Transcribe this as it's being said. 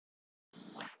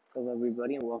Hello,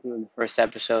 everybody, and welcome to the first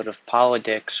episode of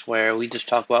Politics, where we just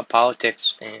talk about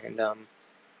politics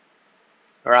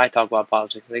or I talk about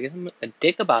politics. I guess I'm a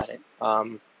dick about it.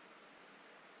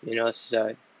 This is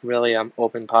a really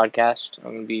open podcast.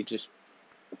 I'm gonna be just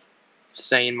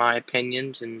saying my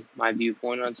opinions and my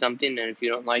viewpoint on something, and if you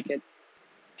don't like it,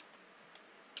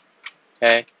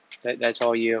 okay, that's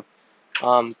all you.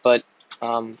 So I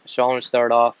want to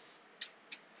start off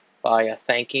by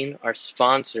thanking our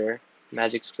sponsor,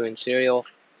 Magic Spoon Cereal.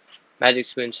 Magic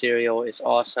Spoon Cereal is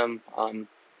awesome.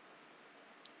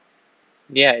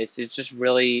 Yeah, it's just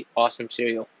really awesome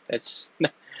cereal. That's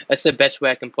the best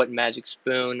way I can put Magic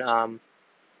Spoon.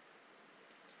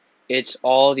 It's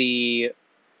all the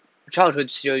childhood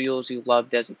cereals you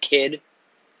loved as a kid,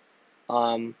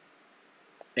 um,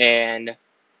 and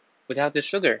without the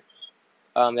sugar.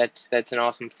 That's an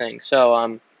awesome thing.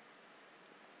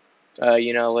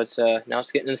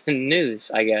 Let's get into the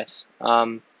news, I guess.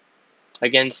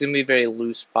 Again, it's gonna be a very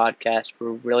loose podcast.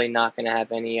 We're really not gonna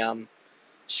have any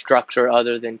structure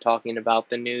other than talking about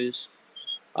the news.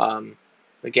 Um,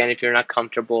 Again, if you're not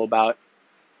comfortable about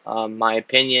my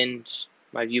opinions,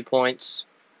 my viewpoints,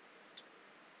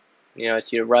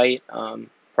 it's your right.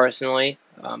 Personally,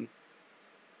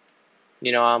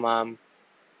 you know, I'm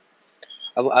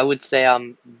I would say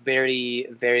I'm very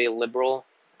very liberal.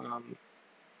 Um,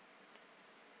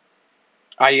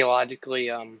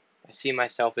 Ideologically, I see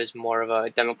myself as more of a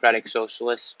democratic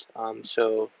socialist.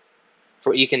 So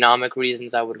for economic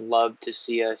reasons, I would love to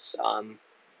see us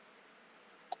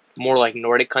more like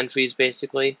Nordic countries,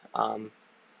 basically. They're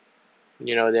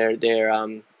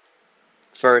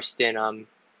first in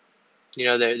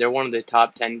they're one of the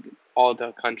top 10. All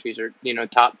the countries are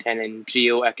top 10 in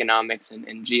geoeconomics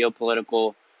and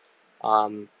geopolitical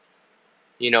um,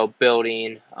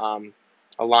 building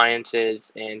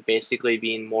alliances and basically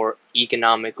being more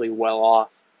economically well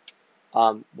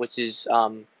off, which is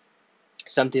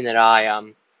something that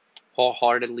I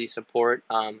wholeheartedly support.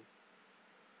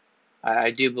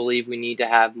 I do believe we need to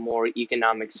have more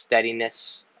economic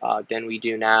steadiness than we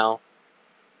do now,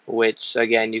 which,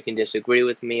 again, you can disagree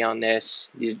with me on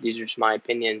this. These are just my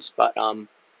opinions, but one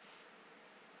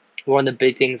of the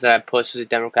big things that I push as a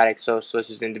democratic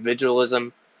socialist is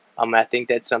individualism. I think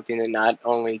that's something that not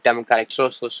only democratic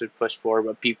socialists should push for,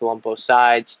 but people on both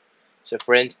sides. So,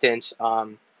 for instance,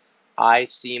 I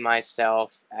see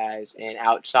myself as an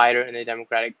outsider in the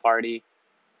Democratic Party.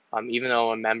 Even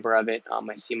though I'm a member of it,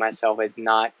 I see myself as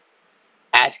not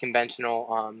as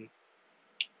conventional.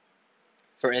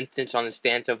 For instance, on the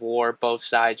stance of war, both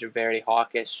sides are very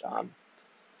hawkish.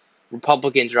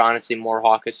 Republicans are honestly more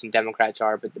hawkish than Democrats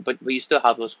are, but you still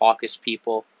have those hawkish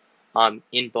people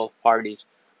in both parties.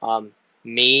 Um,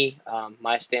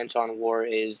 my stance on war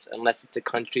is unless it's a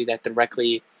country that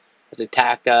directly has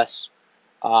attacked us,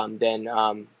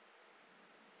 then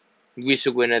we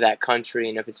should go into that country.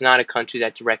 And if it's not a country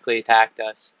that directly attacked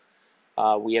us,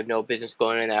 we have no business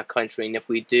going in that country. And if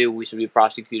we do, we should be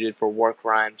prosecuted for war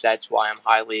crimes. That's why I'm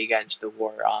highly against the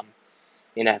war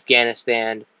in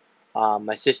Afghanistan.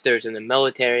 My sister's in the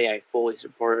military. I fully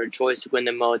support her choice to go in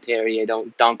the military. I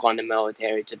don't dunk on the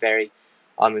military. It's a very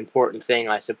important thing.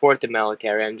 I support the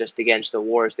military. I'm just against the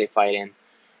wars they fight in.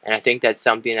 And I think that's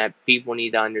something that people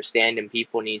need to understand, and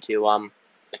people need to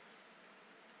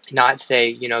not say,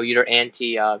 you're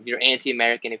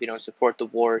anti-American if you don't support the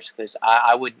wars, because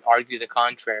I would argue the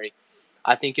contrary.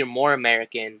 I think you're more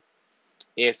American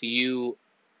if you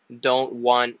don't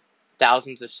want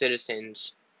thousands of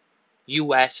citizens,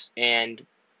 U.S. and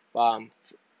so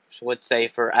let's say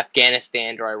for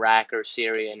Afghanistan or Iraq or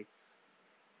Syria, and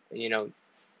you know,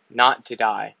 not to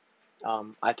die.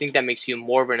 I think that makes you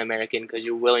more of an American because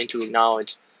you're willing to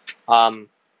acknowledge, um,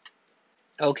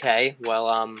 okay, well,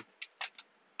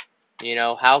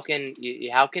 how can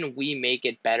we make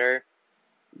it better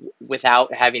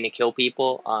without having to kill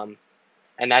people?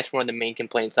 And that's one of the main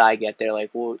complaints I get. They're like,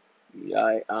 well,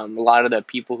 a lot of the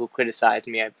people who criticize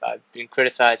me, I've been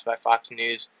criticized by Fox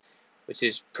News, which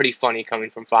is pretty funny coming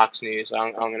from Fox News.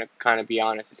 I'm going to kind of be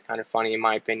honest. It's kind of funny in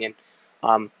my opinion.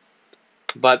 Um,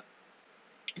 but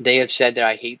they have said that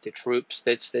I hate the troops.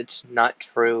 That's not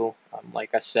true.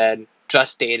 Like I said,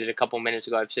 just stated a couple minutes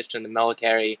ago, I have sister in the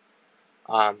military.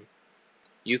 Um,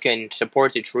 you can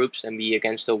support the troops and be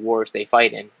against the wars they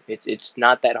fight in. It's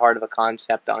not that hard of a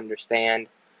concept to understand.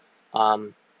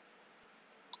 Um,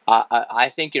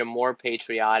 I think you're more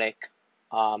patriotic.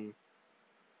 Um,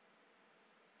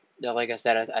 like I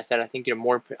think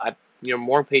you're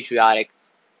more patriotic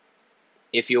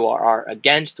if you are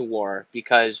against war,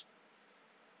 because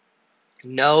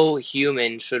no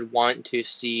human should want to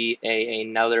see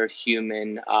another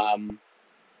human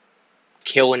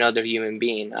kill another human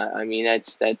being. I mean,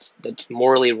 that's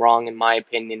morally wrong in my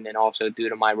opinion, and also due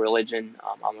to my religion.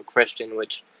 I'm a Christian,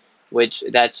 which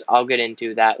that's I'll get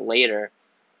into that later.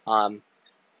 Um,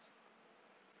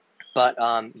 but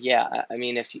yeah, I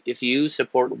mean, if you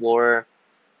support war,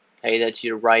 hey, that's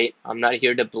your right. I'm not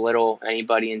here to belittle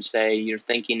anybody and say your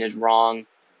thinking is wrong.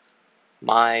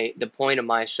 The point of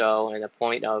my show and the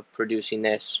point of producing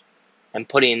this and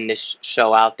putting this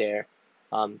show out there,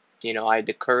 I had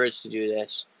the courage to do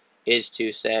this, is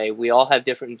to say we all have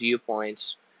different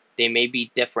viewpoints. They may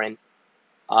be different,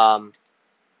 um,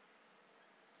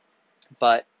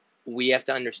 but we have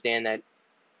to understand that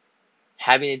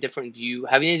having a different view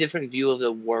of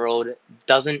the world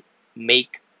doesn't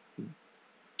make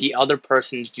the other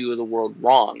person's view of the world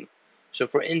wrong. So,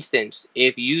 for instance,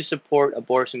 if you support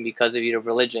abortion because of your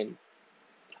religion,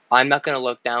 I'm not going to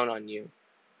look down on you.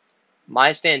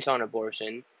 My stance on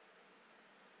abortion,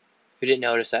 if you didn't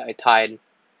notice, I tied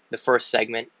the first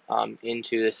segment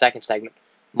into the second segment.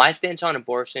 My stance on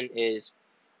abortion is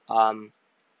um,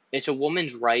 it's a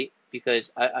woman's right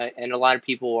because and a lot of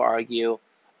people will argue,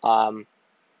 um,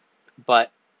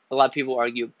 but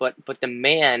but the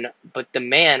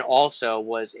man also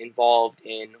was involved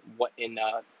in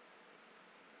the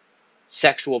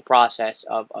sexual process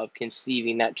of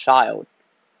conceiving that child.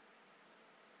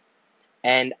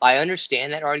 And I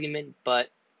understand that argument, but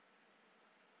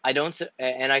I don't,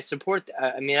 and I support.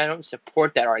 I mean, I don't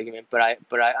support that argument, but I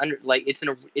under like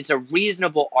it's a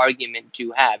reasonable argument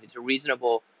to have. It's a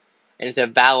reasonable and it's a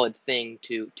valid thing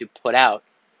to put out.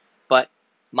 But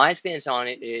my stance on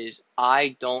it is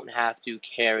I don't have to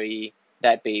carry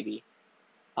that baby.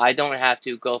 I don't have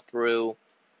to go through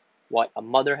what a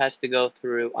mother has to go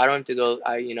through. I don't have to go.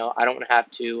 I don't have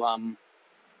to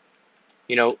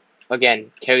you know,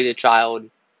 again, carry the child,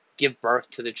 give birth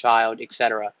to the child,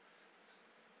 etc.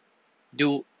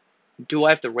 Do do I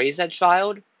have to raise that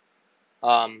child?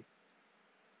 Um,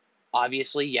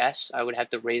 Obviously, yes, I would have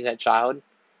to raise that child,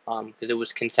 because it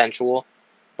was consensual.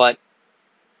 But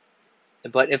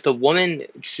if the woman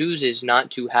chooses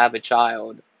not to have a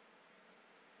child,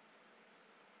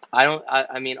 I don't.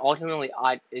 I mean, ultimately,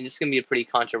 and this is gonna be a pretty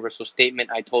controversial statement.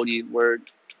 I told you we're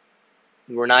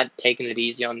not taking it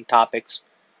easy on the topics.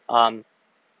 Um,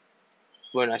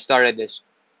 when I started this,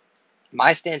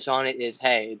 my stance on it is,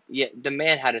 hey, yeah, the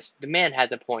man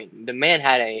has a point. The man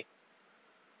had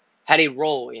a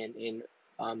role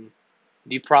um,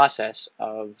 the process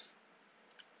of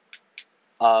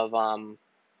um,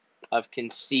 of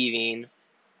conceiving,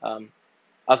 um,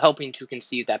 of helping to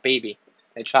conceive that baby,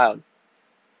 that child.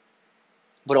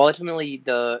 But ultimately,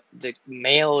 the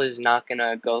male is not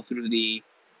gonna go through the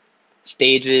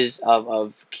stages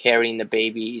of carrying the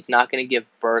baby. He's not gonna give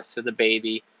birth to the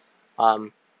baby.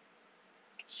 Um,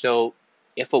 so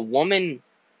if a woman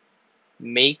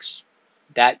makes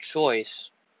that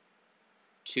choice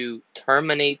to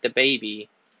terminate the baby,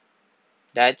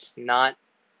 that's not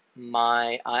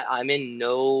I'm in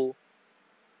no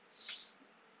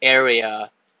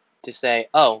area to say,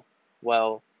 oh,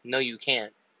 well, no, you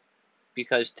can't,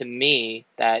 because to me,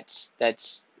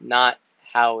 that's not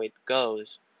how it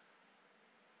goes.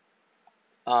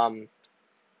 Um,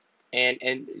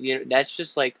 and that's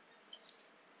just like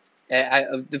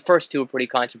the first two are pretty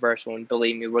controversial, and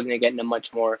believe me, we're gonna get into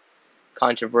much more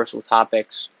controversial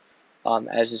topics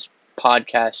as this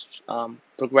podcast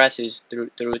progresses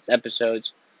through its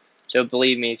episodes. So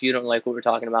believe me, if you don't like what we're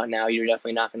talking about now, you're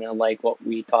definitely not going to like what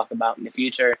we talk about in the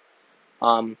future.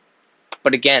 Um,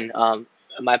 but again,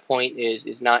 my point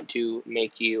is not to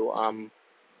make you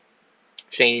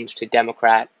change to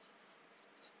Democrat.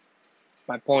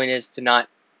 My point is to not.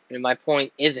 And my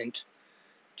point isn't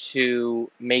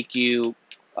to make you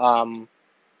um,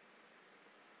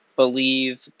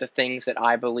 believe the things that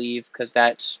I believe, because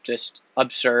that's just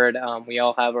absurd. We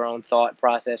all have our own thought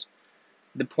process.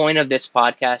 The point of this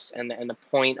podcast and the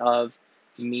point of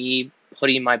me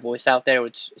putting my voice out there,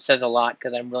 which says a lot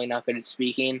because I'm really not good at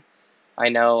speaking. I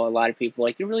know a lot of people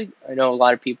I know a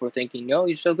lot of people are thinking, no,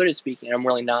 you're so good at speaking. I'm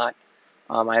really not.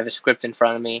 I have a script in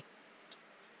front of me.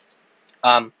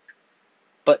 Um,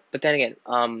 but then again,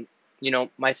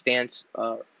 my stance,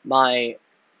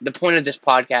 the point of this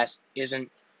podcast isn't,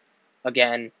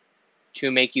 again, to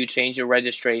make you change your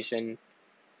registration,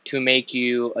 to make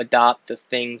you adopt the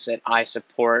things that I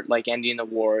support, like ending the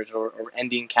wars or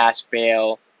ending cash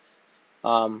bail,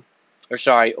 um,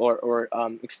 or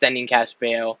extending cash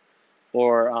bail,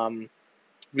 or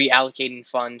reallocating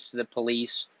funds to the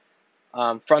police,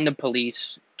 from the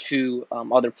police to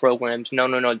other programs. No,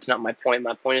 no, no, that's not my point.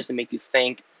 My point is to make you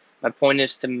think. My point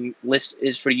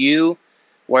is for you,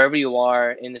 wherever you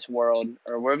are in this world,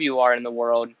 or wherever you are in the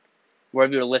world,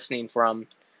 wherever you're listening from,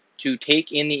 to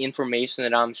take in the information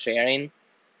that I'm sharing,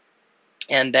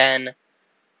 and then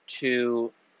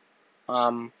to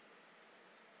um,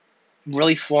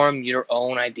 really form your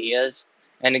own ideas.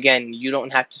 And again, you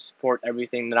don't have to support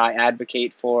everything that I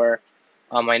advocate for.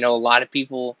 I know a lot of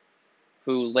people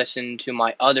who listen to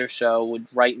my other show would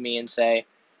write me and say,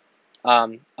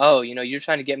 oh, you're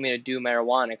trying to get me to do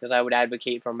marijuana because I would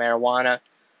advocate for marijuana.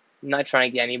 I'm not trying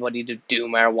to get anybody to do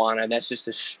marijuana. That's just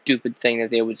a stupid thing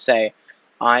that they would say.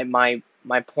 My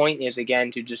point is,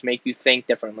 again, to just make you think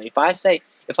differently. If I say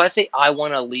I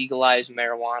want to legalize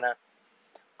marijuana,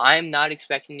 I'm not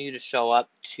expecting you to show up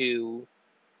to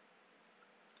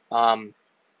um,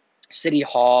 City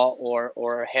Hall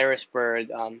or Harrisburg.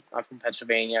 I'm from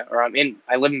Pennsylvania, or I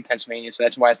live in Pennsylvania, so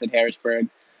that's why I said Harrisburg.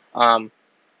 Um,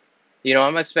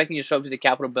 I'm not expecting you to show up to the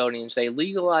Capitol building and say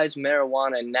legalize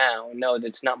marijuana now. No,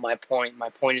 that's not my point. My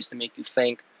point is to make you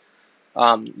think.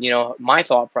 My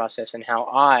thought process and how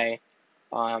I,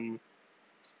 um,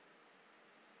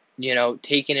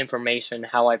 take in information,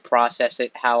 how I process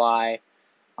it, how I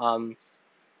um,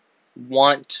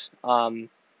 want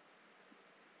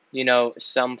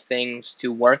some things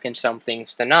to work and some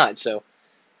things to not. So,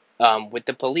 with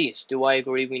the police, do I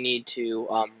agree we need to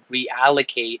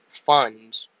reallocate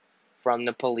funds from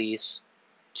the police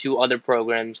to other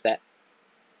programs that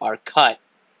are cut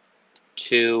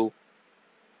to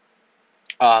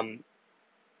um,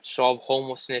 solve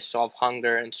homelessness, solve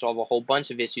hunger, and solve a whole bunch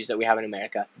of issues that we have in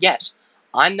America? Yes.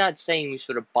 I'm not saying we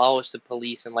should abolish the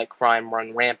police and let crime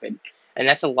run rampant. And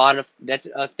that's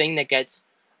a thing that gets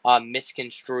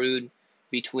misconstrued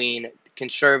between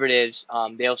conservatives.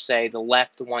 They'll say the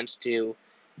left wants to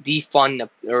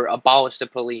or abolish the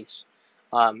police.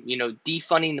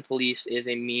 Defunding the police is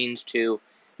a means to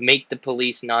make the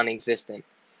police non-existent,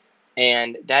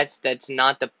 and that's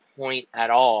not the point at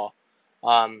all.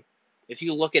 Um, if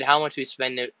you look at how much we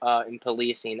spend in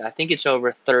policing, I think it's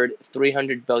over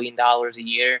 $300 billion a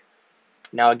year.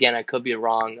 Now, again, I could be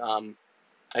wrong.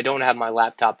 I don't have my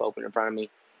laptop open in front of me,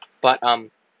 but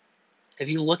if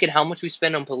you look at how much we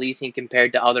spend on policing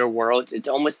compared to other worlds, it's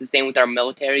almost the same with our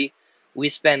military. We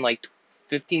spend like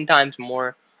 15 times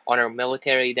more on our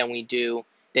military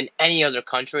than any other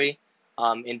country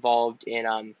involved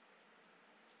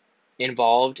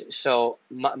involved. So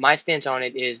my stance on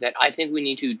it is that I think we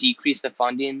need to decrease the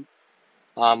funding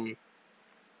um,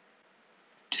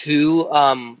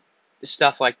 to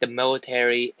stuff like the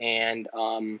military and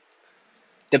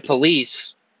the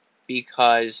police,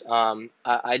 because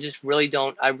I just really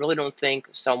don't think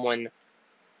someone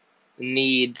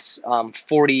needs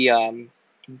 $40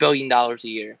 billion a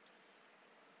year,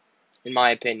 in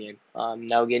my opinion.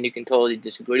 Now again, you can totally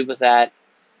disagree with that.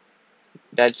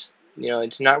 That's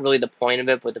it's not really the point of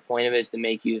it, but the point of it is to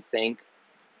make you think.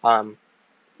 Um,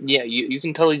 Yeah, you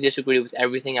can totally disagree with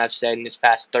everything I've said in this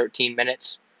past 13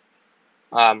 minutes.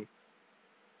 Um,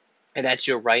 and that's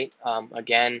your right.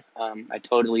 Again, I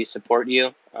totally support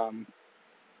you.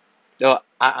 Though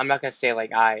I'm not gonna say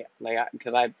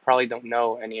because I probably don't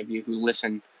know any of you who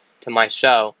listen to my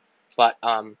show, but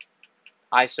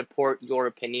I support your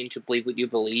opinion to believe what you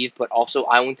believe, but also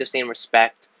I want the same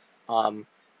respect. Um,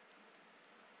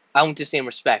 I want the same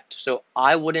respect. So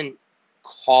I wouldn't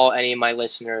call any of my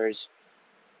listeners,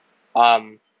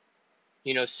 um,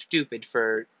 stupid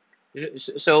for.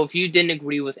 So if you didn't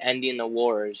agree with ending the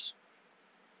wars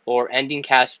or ending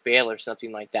cash bail or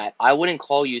something like that, I wouldn't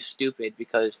call you stupid,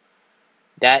 because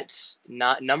that's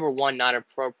not, number one, not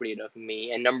appropriate of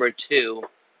me, and number two,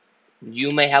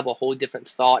 you may have a whole different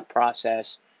thought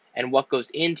process, and what goes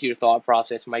into your thought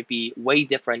process might be way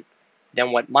different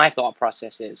than what my thought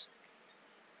process is.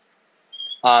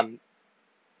 Um,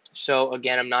 so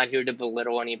again, I'm not here to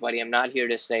belittle anybody. I'm not here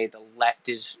to say the left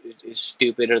is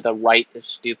stupid or the right is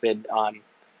stupid. I'm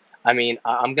going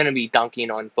to be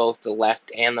dunking on both the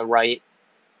left and the right.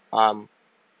 Um,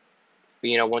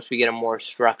 once we get a more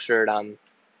structured,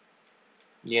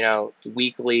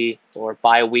 weekly or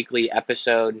bi-weekly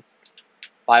episodes.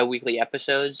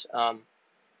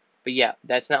 But yeah,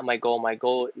 that's not my goal. My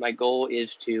goal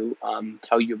is to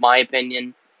tell you my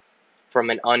opinion from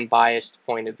an unbiased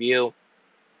point of view.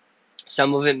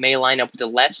 Some of it may line up with the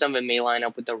left, some of it may line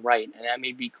up with the right, and that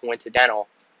may be coincidental.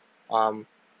 Um,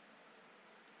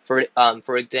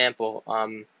 for example,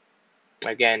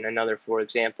 again, another for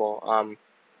example,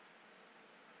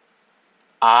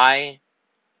 I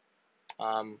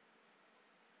um,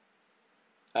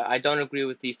 I don't agree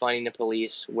with defunding the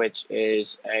police, which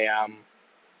is a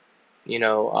you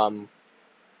know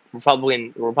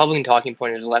Republican talking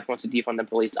point. Is the left wants to defund the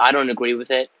police. I don't agree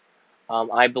with it.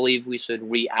 I believe we should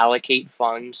reallocate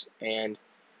funds and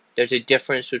there's a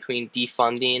difference between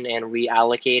defunding and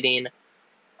reallocating,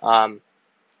 um,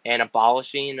 and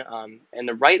abolishing. And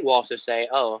the right will also say,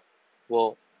 oh,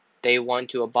 well, they want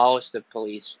to abolish the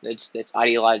police. That's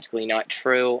ideologically not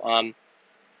true.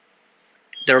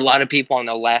 There are a lot of people on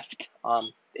the left,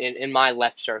 in my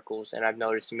left circles, and I've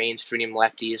noticed mainstream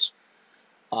lefties,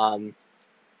 um,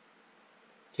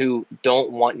 who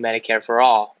don't want Medicare for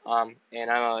all. And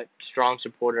I'm a strong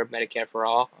supporter of Medicare for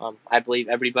all. I believe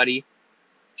everybody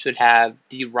should have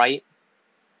the right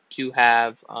to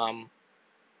have,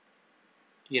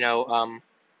 you know,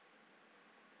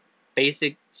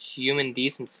 basic human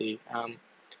decency.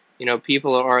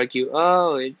 People argue,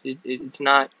 oh, it's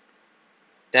not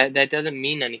that doesn't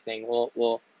mean anything.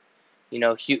 Well,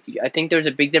 I think there's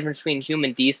a big difference between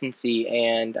human decency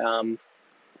and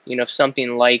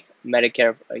something like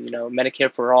Medicare.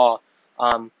 Medicare for all.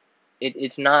 Um,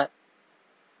 it's not.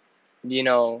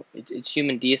 It's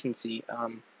human decency.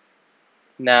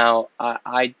 Now,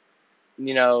 I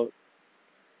you know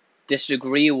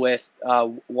disagree with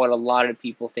what a lot of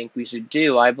people think we should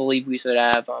do. I believe we should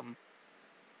have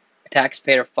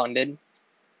taxpayer funded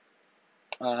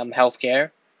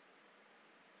healthcare.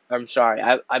 I'm sorry.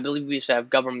 I believe we should have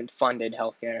government funded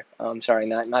healthcare. Sorry,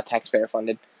 not taxpayer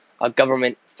funded.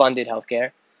 Government funded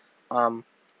healthcare. Um,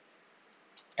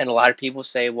 and a lot of people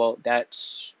say, well,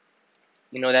 that's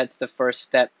the first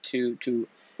step to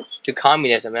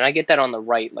communism, and I get that on the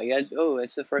right. Like,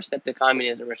 it's the first step to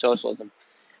communism or socialism.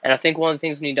 And I think one of the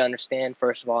things we need to understand,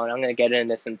 first of all, and I'm going to get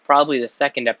into this in probably the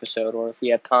second episode, or if we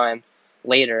have time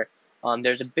later,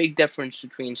 there's a big difference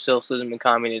between socialism and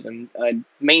communism.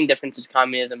 Main difference is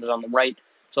communism is on the right,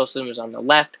 socialism is on the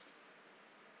left.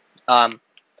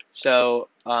 So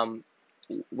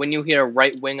when you hear a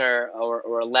right winger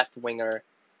or a left winger,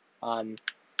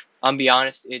 I'll be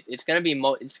honest, it's gonna be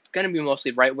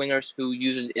mostly right wingers who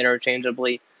use it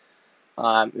interchangeably.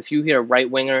 If you hear right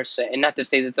wingers say, and not to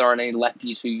say that there aren't any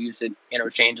lefties who use it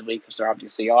interchangeably, because there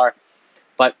obviously are,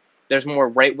 but there's more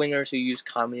right wingers who use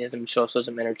communism and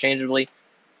socialism interchangeably.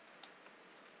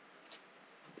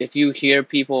 If you hear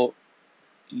people,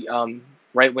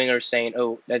 right wingers saying,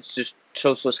 "Oh, that's just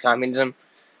socialist communism,"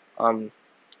 um,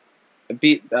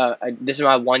 this is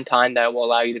my one time that I will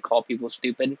allow you to call people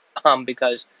stupid,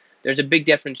 because there's a big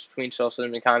difference between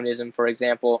socialism and communism. For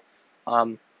example,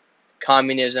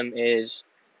 communism is,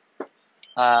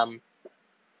 let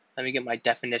me get my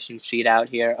definition sheet out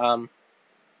here.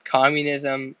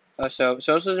 Communism, so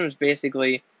socialism is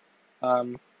basically,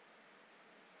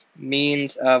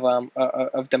 means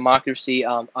of democracy.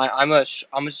 I'm a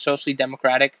socially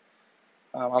democratic.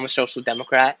 I'm a social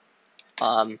democrat.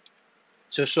 Um,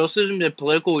 so socialism is a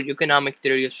political economic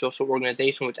theory of social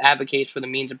organization which advocates for the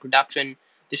means of production,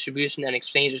 distribution, and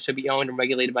exchange that should be owned and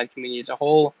regulated by the community as a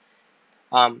whole.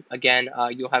 Again,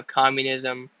 you'll have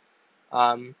communism.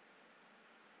 Um,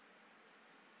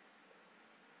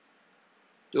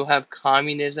 you'll have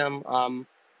communism.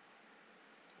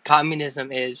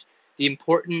 Communism is the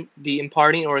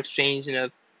imparting or exchanging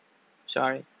of.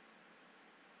 Sorry,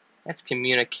 that's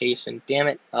communication. Damn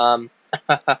it. Um,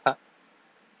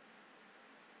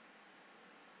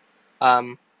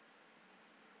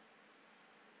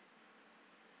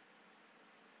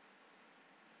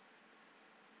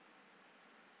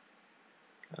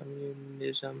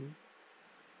 Communism.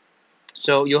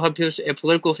 So you'll have a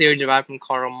political theory derived from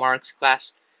Karl Marx,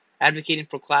 class advocating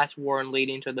for class war and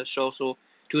leading to a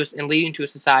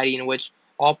society in which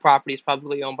all property is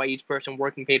publicly owned by each person,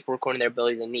 working paid for according to their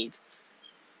abilities and needs.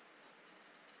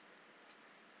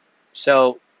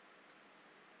 So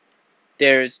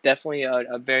there's definitely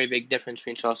a very big difference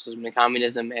between socialism and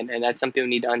communism, and that's something we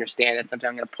need to understand. That's something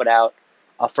I'm going to put out.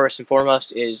 First and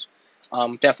foremost is,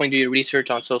 definitely do your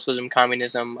research on socialism,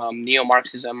 communism,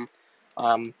 neo-Marxism,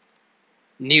 um,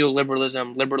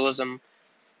 neoliberalism, liberalism,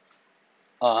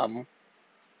 um,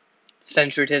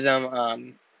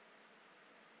 centrism,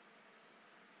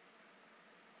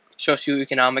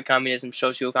 socioeconomic communism,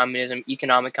 socio-communism,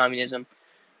 economic communism,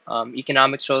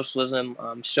 economic socialism,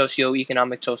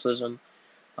 socio-economic socialism.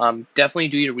 Definitely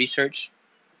do your research,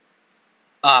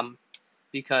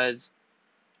 because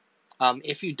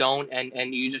if you don't,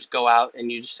 and you just go out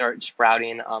and you just start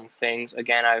sprouting things,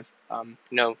 again, I've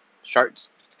start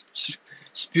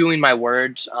spewing my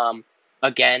words.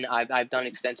 Again, I've done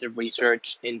extensive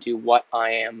research into what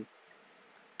I am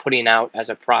putting out as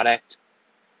a product.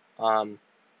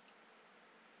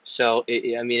 So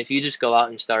I mean, if you just go out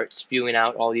and start spewing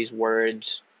out all these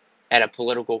words at a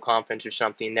political conference or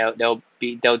something, they'll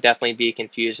definitely be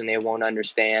confused and they won't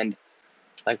understand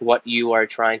like what you are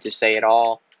trying to say at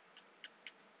all.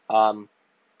 Um,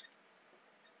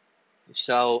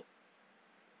 so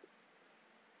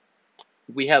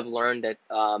we have learned that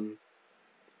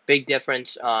big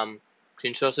difference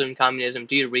between socialism and communism.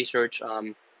 Do your research.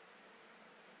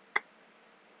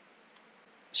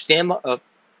 Stand.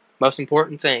 Most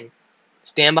important thing.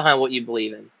 Stand behind what you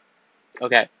believe in.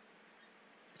 Okay.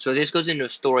 So this goes into a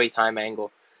story time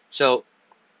angle. So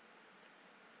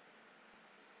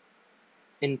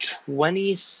in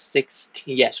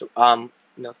 2016, yes,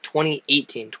 no,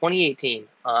 2018,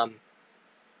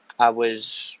 I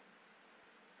was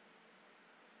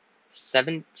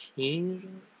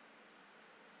 17.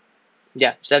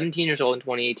 Yeah, 17 years old in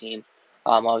 2018.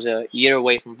 I was a year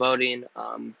away from voting.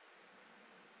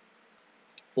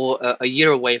 Well, a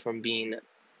year away from being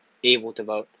able to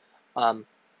vote. Um,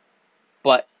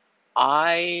 but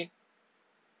I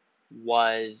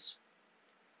was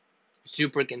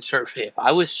super conservative.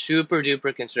 I was super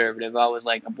duper conservative. I was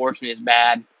like, abortion is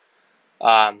bad.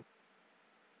 Um,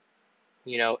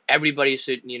 everybody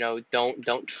should,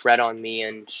 don't tread on me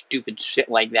and stupid shit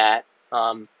like that.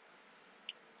 Um,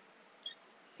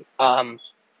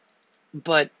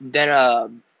 but then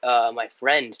my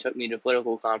friend took me to a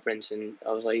political conference, and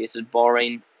I was like, this is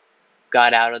boring.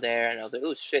 Got out of there, and I was like,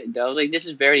 oh shit. I was like, this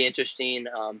is very interesting.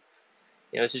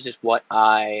 This is just what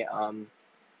it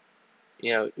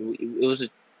was a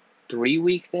 3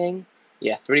 week thing.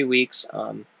 Yeah, 3 weeks.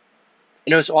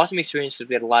 It was an awesome experience because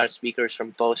we had a lot of speakers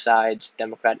from both sides,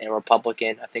 Democrat and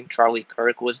Republican. I think Charlie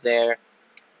Kirk was there.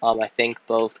 I think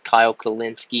both Kyle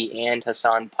Kulinski and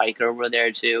Hassan Piker were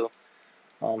there too.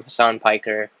 Hassan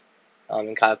Piker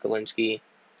and Kyle Kulinski.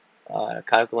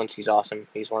 Kyle Kulinski's awesome.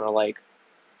 He's one of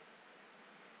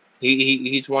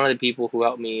he's one of the people who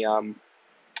helped me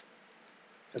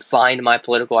find my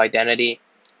political identity.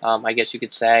 I guess you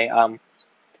could say.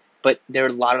 But there are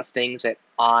a lot of things that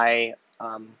I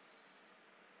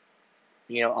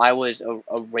was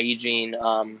a raging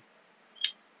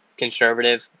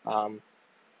conservative.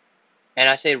 And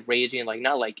I say raging, like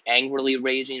not like angrily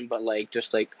raging, but like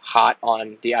just like hot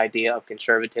on the idea of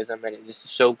conservatism. And this is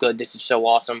so good. This is so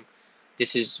awesome.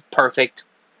 This is perfect.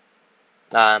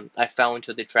 I fell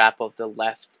into the trap of the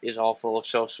left is all full of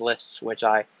socialists, which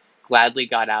I gladly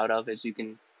got out of, as you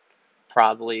can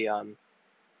probably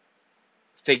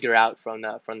figure out from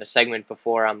the segment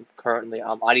before. I'm currently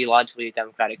ideologically a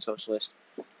democratic socialist.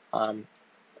 Um,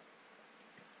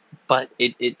 but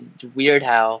it's weird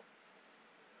how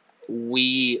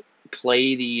we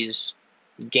play these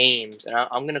games, and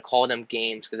I'm gonna call them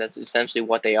games because that's essentially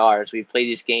what they are. Is we play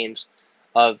these games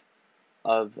of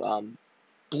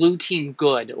blue team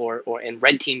good or and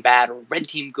red team bad, or red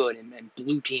team good and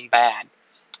blue team bad.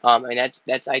 And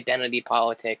that's identity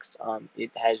politics.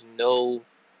 It has no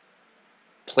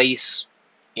place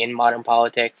in modern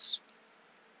politics.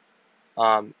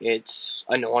 It's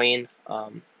annoying.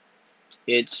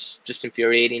 It's just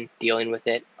infuriating dealing with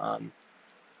it.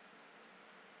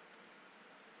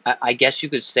 I guess you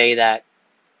could say that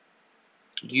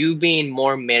you being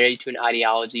more married to an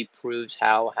ideology proves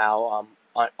how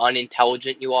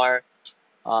unintelligent you are.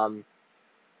 Um,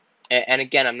 and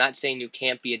again, I'm not saying you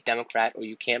can't be a Democrat or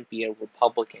you can't be a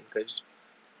Republican, because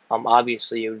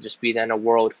obviously it would just be then a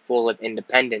world full of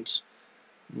independents.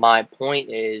 My point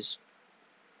is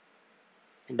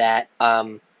that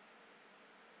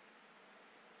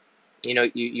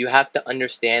you have to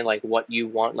understand like what you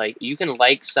want. Like you can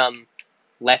like some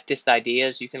leftist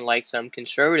ideas, you can like some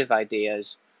conservative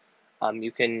ideas.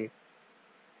 You can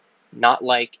not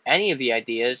like any of the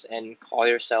ideas and call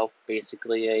yourself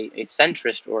basically a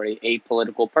centrist or a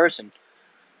apolitical person.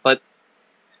 But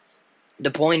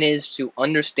the point is to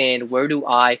understand, where do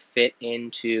I fit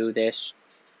into this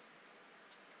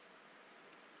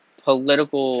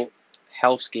political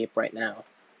hellscape right now?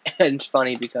 And it's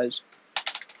funny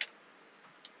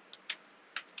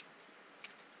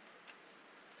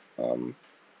um,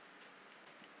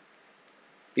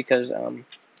 because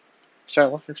sorry, I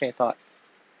lost my train of thought.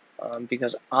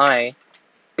 Because I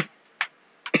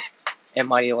am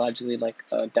ideologically like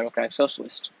a democratic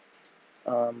socialist.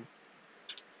 Um,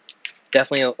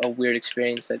 Definitely a weird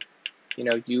experience that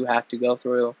you have to go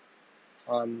through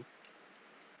um,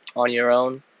 on your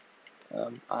own.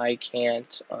 I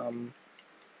can't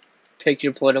pick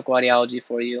your political ideology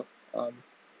for you. Because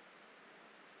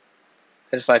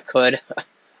if I could,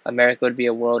 America would be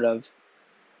a world of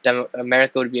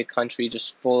America would be a country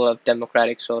just full of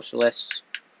democratic socialists.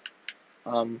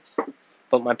 Um,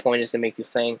 but my point is to make you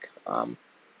think, and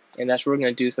that's what we're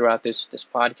going to do throughout this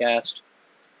podcast.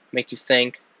 Make you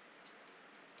think,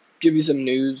 give you some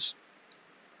news,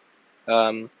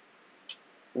 um,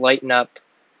 lighten up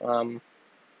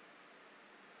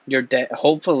your day.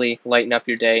 Hopefully, lighten up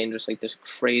your day in just like this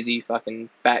crazy fucking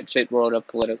batshit world of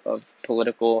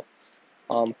political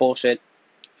bullshit.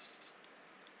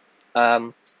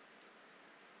 Um,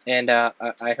 and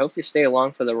I hope you stay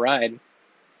along for the ride.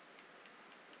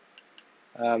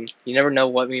 You never know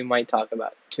what we might talk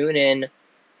about. Tune in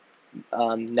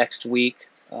next week.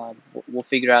 We'll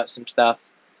figure out some stuff.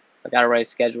 I gotta write a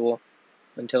schedule.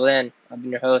 Until then, I've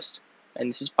been your host, and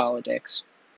this is Politics.